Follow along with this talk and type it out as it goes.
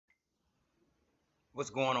What's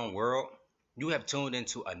going on, world? You have tuned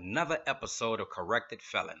into another episode of Corrected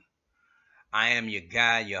Felon. I am your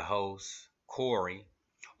guy, your host, Corey,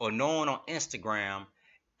 or known on Instagram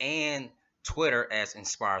and Twitter as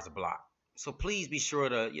Inspires the Block. So please be sure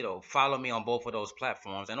to, follow me on both of those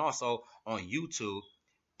platforms and also on YouTube.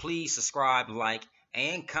 Please subscribe, like,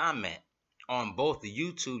 and comment on both the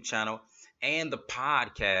YouTube channel and the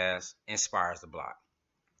podcast Inspires the Block.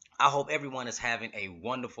 I hope everyone is having a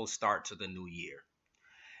wonderful start to the new year.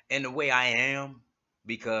 And the way I am,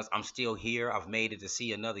 because I'm still here, I've made it to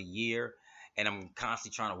see another year, and I'm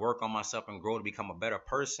constantly trying to work on myself and grow to become a better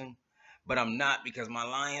person. But I'm not because my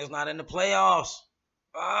Lions not in the playoffs.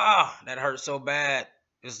 That hurts so bad.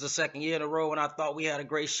 It's the second year in a row, and I thought we had a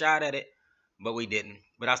great shot at it, but we didn't.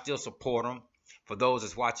 But I still support them. For those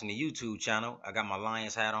that's watching the YouTube channel, I got my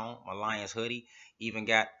Lions hat on, my Lions hoodie, even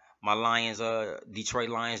got my Lions Detroit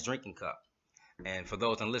Lions drinking cup. And for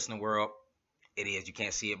those in the listening world, it is. You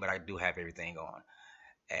can't see it, but I do have everything on.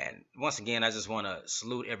 And once again, I just want to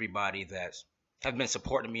salute everybody that's have been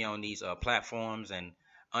supporting me on these platforms and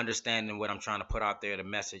understanding what I'm trying to put out there, the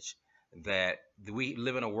message that we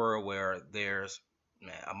live in a world where there's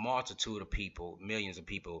a multitude of people, millions of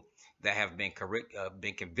people that have been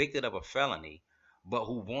convicted of a felony, but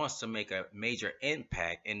who wants to make a major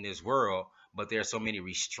impact in this world, but there are so many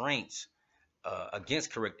restraints against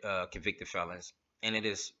convicted felons, and it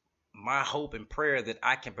is my hope and prayer that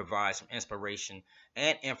I can provide some inspiration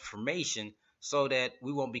and information so that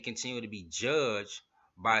we won't be continuing to be judged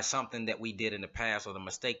by something that we did in the past or the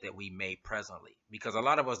mistake that we made presently. Because a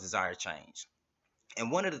lot of us desire change,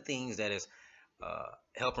 and one of the things that is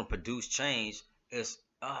helping produce change is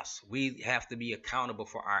us. We have to be accountable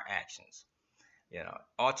for our actions.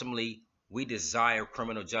 Ultimately, we desire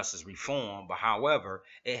criminal justice reform, but however,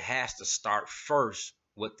 it has to start first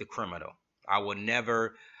with the criminal. I will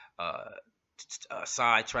never uh,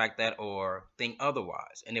 sidetrack that or think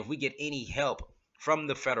otherwise. And if we get any help from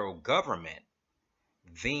the federal government,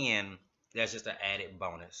 then that's just an added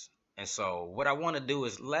bonus. And so, what I want to do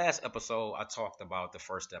is, last episode, I talked about the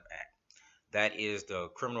First Step Act. That is the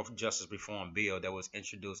criminal justice reform bill that was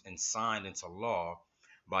introduced and signed into law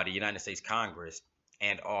by the United States Congress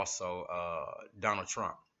and also Donald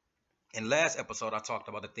Trump. In last episode, I talked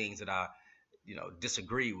about the things that I,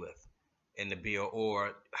 disagree with in the bill,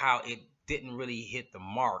 or how it didn't really hit the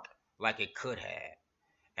mark like it could have.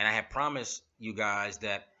 And I had promised you guys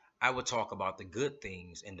that I would talk about the good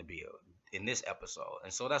things in the bill in this episode.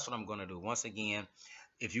 And so that's what I'm going to do. Once again,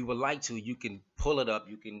 if you would like to, you can pull it up.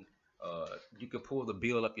 You can pull the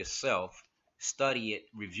bill up yourself, study it,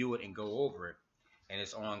 review it, and go over it. And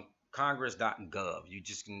it's on congress.gov. You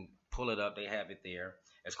just can pull it up. They have it there.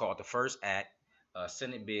 It's called the First Act,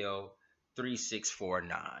 Senate Bill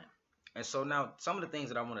 3649. And so now some of the things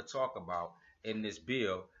that I want to talk about in this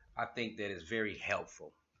bill, I think that is very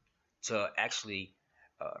helpful to actually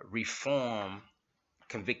reform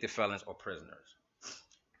convicted felons or prisoners.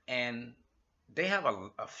 And they have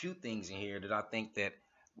a few things in here that I think that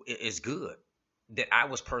is good, that I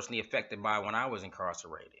was personally affected by when I was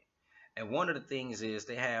incarcerated. And one of the things is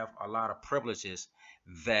they have a lot of privileges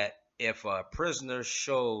that if a prisoner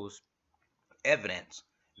shows evidence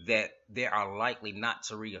that they are likely not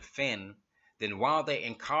to reoffend, then while they're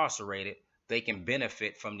incarcerated, they can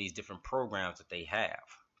benefit from these different programs that they have.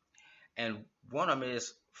 And one of them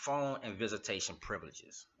is phone and visitation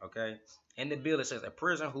privileges. Okay. In the bill, it says a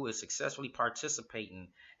prisoner who is successfully participating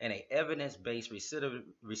in a evidence-based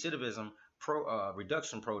recidivism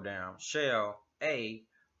reduction program shall a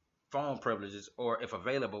phone privileges, or if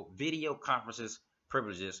available, video conferences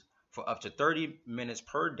privileges for up to 30 minutes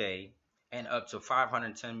per day and up to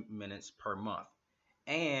 510 minutes per month,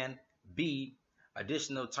 and B,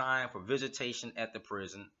 additional time for visitation at the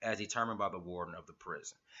prison as determined by the warden of the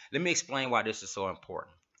prison. Let me explain why this is so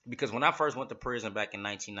important. Because when I first went to prison back in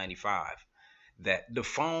 1995, that the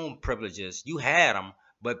phone privileges, you had them,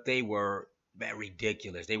 but they were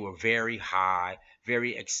ridiculous. They were very high,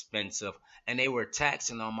 very expensive, and they were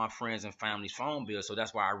taxing on my friends and family's phone bills. So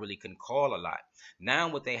that's why I really couldn't call a lot. Now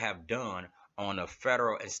what they have done on a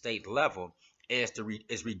federal and state level is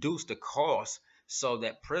is reduce the cost so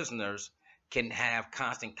that prisoners can have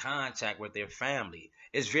constant contact with their family.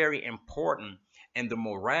 It's very important in the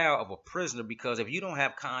morale of a prisoner, because if you don't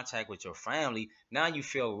have contact with your family, now you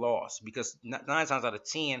feel lost, because 9 times out of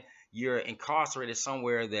 10 you're incarcerated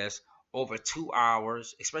somewhere that's over 2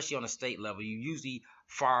 hours, especially on the state level. You usually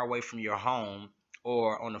far away from your home,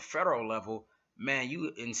 or on the federal level, man,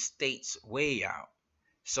 you in states way out.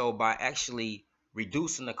 So by actually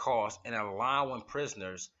reducing the cost and allowing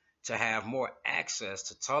prisoners to have more access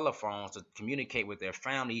to telephones to communicate with their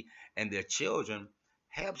family and their children,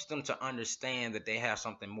 helps them to understand that they have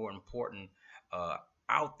something more important uh,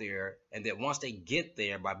 out there, and that once they get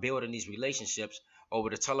there, by building these relationships over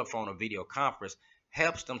the telephone or video conference,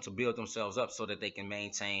 helps them to build themselves up so that they can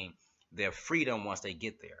maintain their freedom once they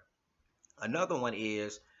get there. Another one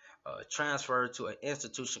is transfer to an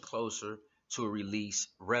institution closer to a release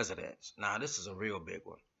residence. Now, this is a real big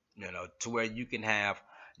one, to where you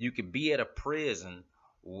can be at a prison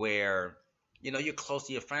where, you're close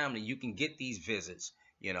to your family. You can get these visits,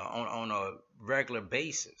 on a regular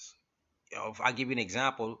basis. If I give you an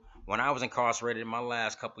example, when I was incarcerated in my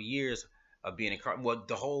last couple of years of being incarcerated, well,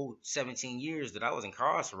 the whole 17 years that I was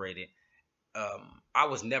incarcerated, I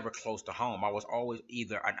was never close to home. I was always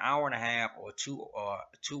either an hour and a half or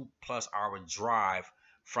 2+ hour drive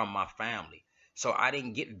from my family. So I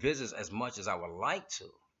didn't get visits as much as I would like to.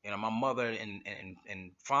 My mother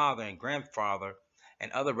and father and grandfather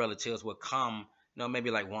and other relatives would come, maybe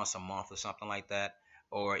like once a month or something like that.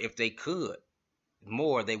 Or if they could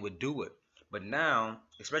more, they would do it. But now,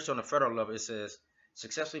 especially on the federal level, it says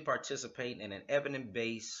successfully participate in an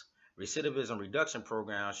evidence-based recidivism reduction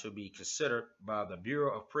program should be considered by the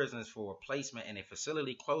Bureau of Prisons for placement in a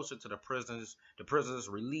facility closer to the prisoner's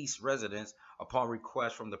release residence upon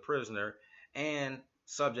request from the prisoner, and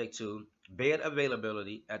subject to bed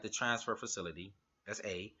availability at the transfer facility. That's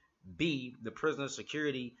A. B. The prisoner's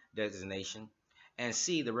security designation. And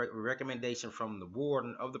C. The recommendation from the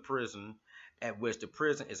warden of the prison at which the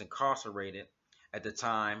prison is incarcerated at the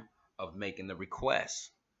time of making the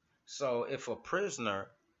request. So if a prisoner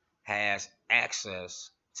has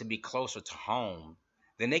access to be closer to home,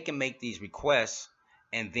 then they can make these requests,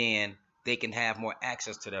 and then they can have more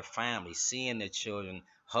access to their family, seeing their children,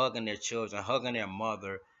 hugging their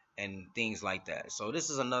mother, and things like that. So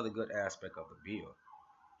this is another good aspect of the bill.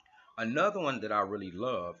 Another one that I really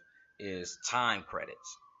love is time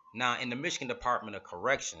credits. Now, in the Michigan Department of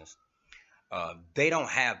Corrections, they don't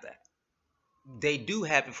have that. They do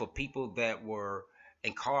have it for people that were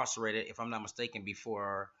incarcerated, if I'm not mistaken,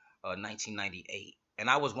 before 1998. And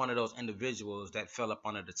I was one of those individuals that fell up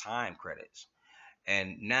under the time credits.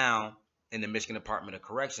 And now, in the Michigan Department of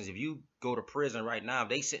Corrections, if you go to prison right now, if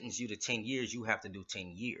they sentence you to 10 years, you have to do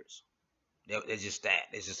 10 years. It's just that.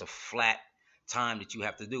 It's just a flat time that you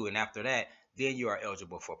have to do. And after that, then you are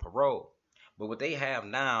eligible for parole. But what they have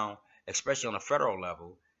now, especially on the federal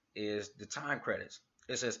level, is the time credits.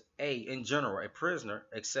 It says, A, in general, a prisoner,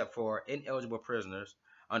 except for ineligible prisoners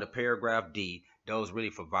under paragraph D, those really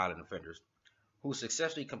for violent offenders, who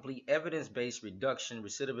successfully complete evidence-based reduction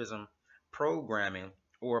recidivism programming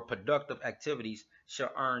or productive activities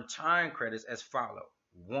shall earn time credits as follows.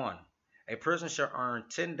 1. A person shall earn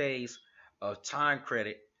 10 days of time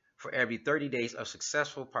credit for every 30 days of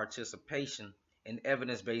successful participation in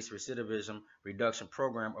evidence-based recidivism reduction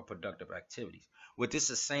program or productive activities. What this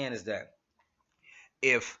is saying is that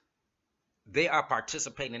if they are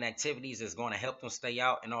participating in activities that's going to help them stay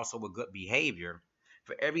out and also with good behavior,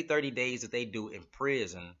 for every 30 days that they do in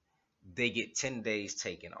prison, they get 10 days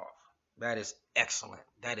taken off. That is excellent.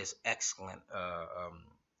 That is excellent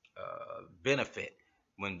benefit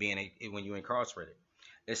when you're incarcerated.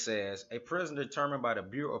 It says a person determined by the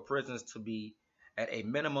Bureau of Prisons to be at a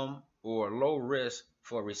minimum or low risk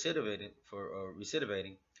for recidivating,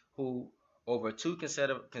 who over 2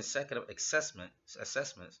 consecutive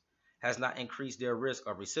assessments has not increased their risk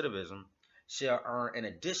of recidivism, shall earn an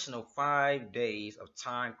additional 5 days of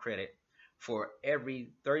time credit for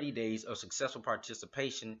every 30 days of successful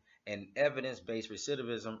participation in evidence-based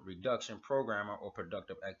recidivism reduction program or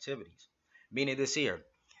productive activities. Meaning this here,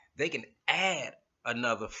 they can add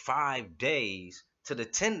another 5 days to the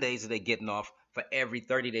 10 days that they're getting off for every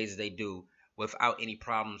 30 days that they do without any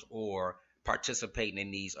problems or participating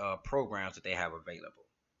in these programs that they have available.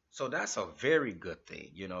 So that's a very good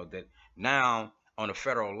thing, that now on a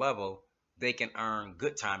federal level, they can earn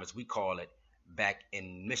good time, as we call it, back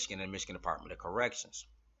in Michigan and Michigan Department of Corrections.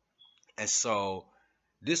 And so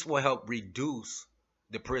this will help reduce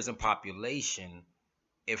the prison population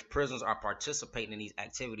if prisoners are participating in these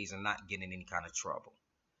activities and not getting in any kind of trouble.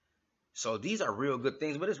 So these are real good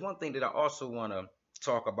things. But there's one thing that I also want to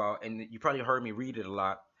talk about, and you probably heard me read it a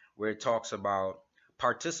lot, where it talks about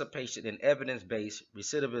participation in evidence-based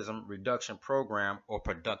recidivism reduction program or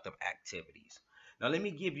productive activities. Now, let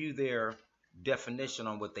me give you their definition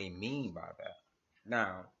on what they mean by that.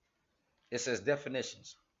 Now, it says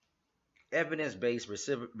definitions. Evidence-based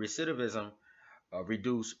recidivism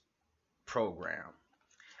reduce program.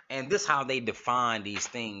 And this is how they define these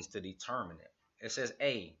things to determine it. It says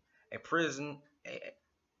a prisoner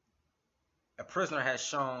has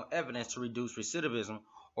shown evidence to reduce recidivism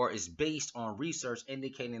or is based on research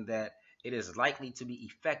indicating that it is likely to be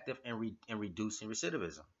effective in reducing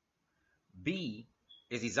recidivism. B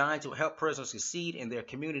is designed to help prisoners succeed in their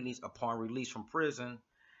communities upon release from prison.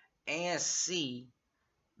 And C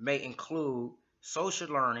may include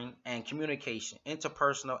social learning and communication,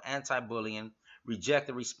 interpersonal anti-bullying,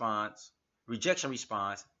 rejection response,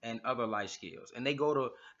 and other life skills. And they go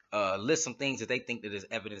to list some things that they think that is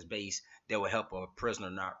evidence-based that will help a prisoner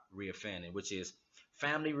not reoffend, which is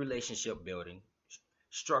family relationship building,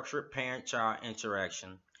 structured parent-child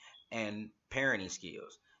interaction, and parenting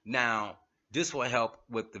skills. Now, this will help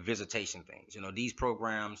with the visitation things. These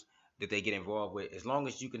programs that they get involved with, as long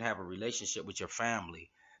as you can have a relationship with your family,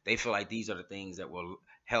 they feel like these are the things that will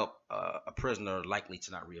help a prisoner likely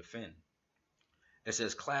to not reoffend. It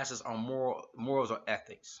says classes on morals or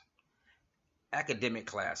ethics, academic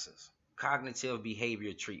classes, cognitive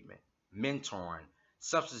behavior treatment, mentoring,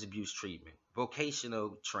 substance abuse treatment,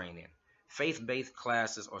 vocational training, faith-based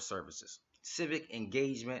classes or services, civic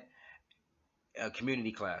engagement,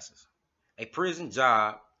 community classes, a prison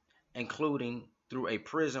job, including through a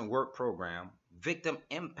prison work program, victim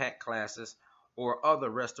impact classes, or other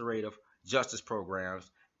restorative justice programs,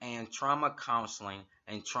 and trauma counseling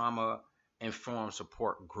and trauma-informed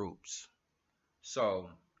support groups. So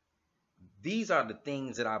these are the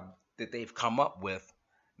things that they've come up with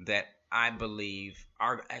that I believe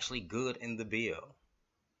are actually good in the bill.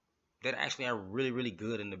 That actually are really, really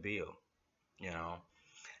good in the bill.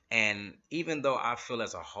 And even though I feel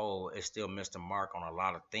as a whole it still missed the mark on a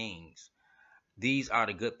lot of things, these are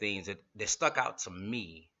the good things that stuck out to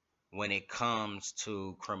me when it comes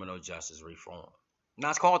to criminal justice reform. Now,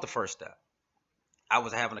 it's called the first step. I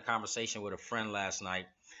was having a conversation with a friend last night,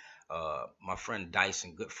 my friend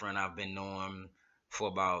Dyson, good friend. I've been knowing for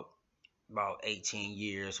about 18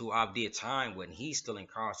 years, who I've did time with, and he's still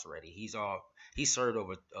incarcerated. He served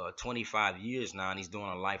over 25 years now, and he's doing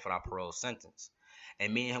a life without parole sentence.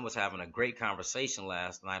 And me and him was having a great conversation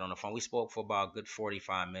last night on the phone. We spoke for about a good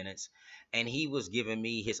 45 minutes, and he was giving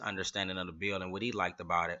me his understanding of the bill and what he liked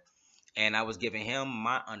about it. And I was giving him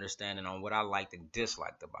my understanding on what I liked and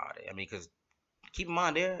disliked about it. I mean, because keep in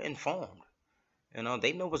mind, they're informed.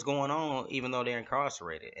 They know what's going on, even though they're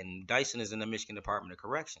incarcerated. And Dyson is in the Michigan Department of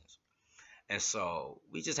Corrections. And so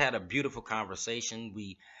we just had a beautiful conversation.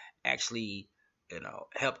 We actually,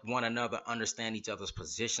 helped one another understand each other's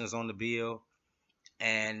positions on the bill.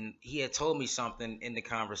 And he had told me something in the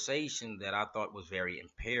conversation that I thought was very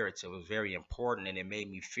imperative, was very important, and it made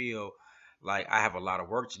me feel like I have a lot of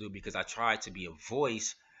work to do because I tried to be a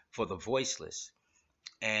voice for the voiceless.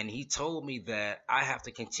 And he told me that I have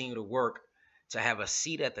to continue to work to have a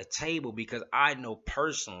seat at the table because I know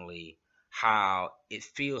personally how it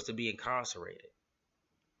feels to be incarcerated.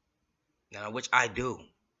 Now, which I do.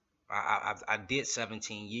 I did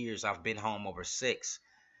 17 years. I've been home over 6.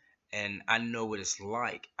 And I know what it's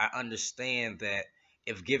like. I understand that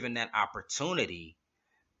if given that opportunity,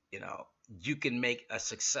 you can make a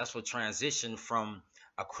successful transition from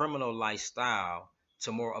a criminal lifestyle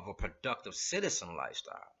to more of a productive citizen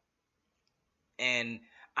lifestyle. And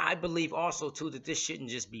I believe also, too, that this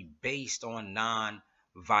shouldn't just be based on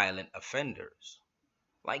non-violent offenders.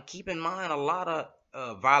 Like, keep in mind, a lot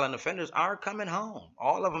of violent offenders are coming home.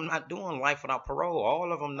 All of them not doing life without parole.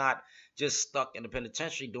 All of them not just stuck in the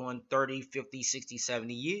penitentiary doing 30, 50, 60,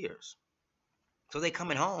 70 years. So they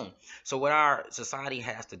coming home. So what our society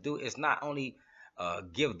has to do is not only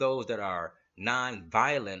give those that are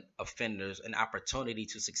non-violent offenders an opportunity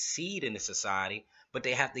to succeed in the society, but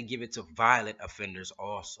they have to give it to violent offenders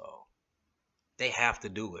also. They have to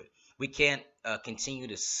do it. We can't continue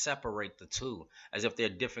to separate the two as if they're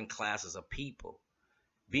different classes of people.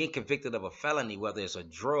 Being convicted of a felony, whether it's a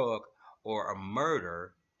drug or a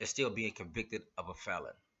murder, is still being convicted of a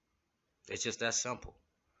felon. It's just that simple.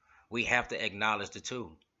 We have to acknowledge the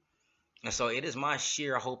two. And so it is my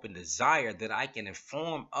sheer hope and desire that I can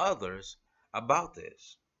inform others about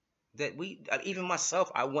this. That even myself,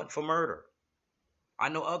 I went for murder. I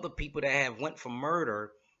know other people that have went for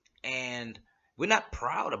murder, and we're not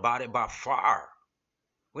proud about it by far.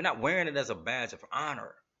 We're not wearing it as a badge of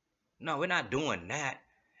honor. No, we're not doing that.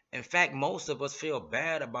 In fact, most of us feel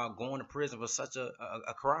bad about going to prison for such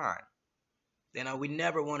a crime. We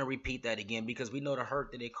never want to repeat that again because we know the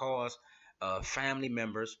hurt that it caused family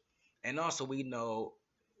members, and also we know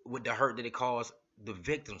with the hurt that it caused the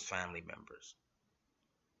victims' family members.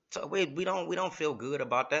 So we don't feel good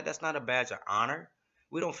about that. That's not a badge of honor.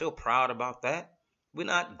 We don't feel proud about that. We're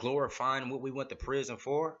not glorifying what we went to prison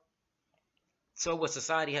for. So what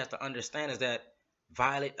society has to understand is that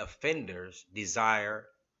violent offenders desire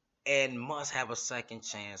and must have a second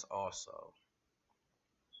chance also.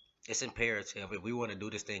 It's imperative if we want to do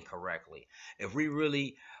this thing correctly. If we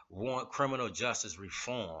really want criminal justice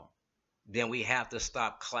reform, then we have to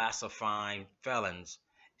stop classifying felons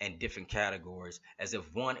in different categories as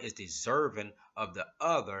if one is deserving of the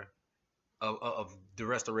other of the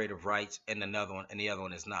restorative rights and another one and the other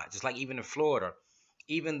one is not. Just like even in Florida,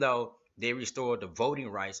 even though they restored the voting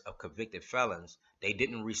rights of convicted felons, they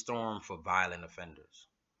didn't restore them for violent offenders.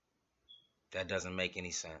 That doesn't make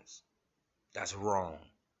any sense. That's wrong.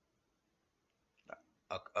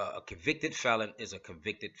 A convicted felon is a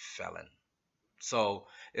convicted felon. So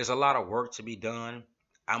there's a lot of work to be done.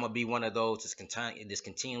 I'm gonna be one of those that's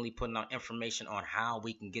continually putting out information on how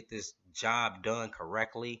we can get this job done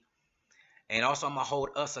correctly. And also, I'm gonna hold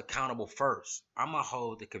us accountable first. I'm gonna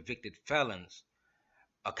hold the convicted felons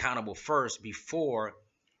accountable first before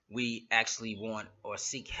we actually want or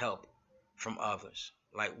seek help from others.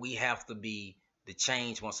 Like, we have to be the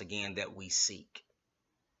change once again that we seek.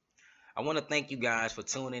 I want to thank you guys for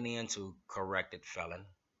tuning in to Corrected Felon.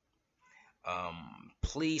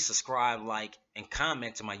 Please subscribe, like, and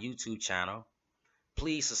comment to my YouTube channel.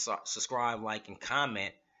 Please subscribe, like, and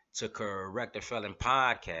comment to Corrected Felon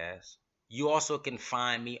Podcast. You also can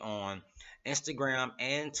find me on Instagram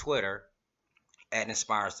and Twitter at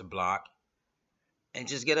Inspires the Block. And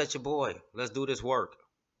just get at your boy. Let's do this work.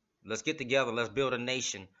 Let's get together. Let's build a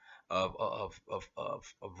nation of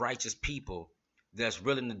righteous people that's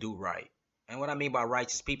willing to do right. And what I mean by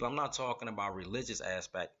righteous people, I'm not talking about religious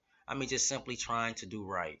aspect. I mean just simply trying to do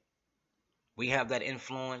right. We have that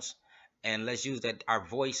influence, and let's use that our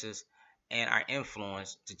voices and our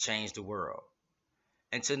influence to change the world.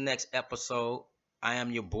 Until next episode, I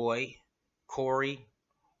am your boy, Corey,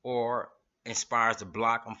 or Inspires the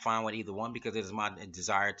Block. I'm fine with either one because it is my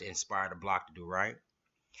desire to inspire the block to do right.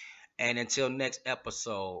 And until next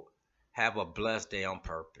episode, have a blessed day on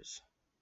purpose.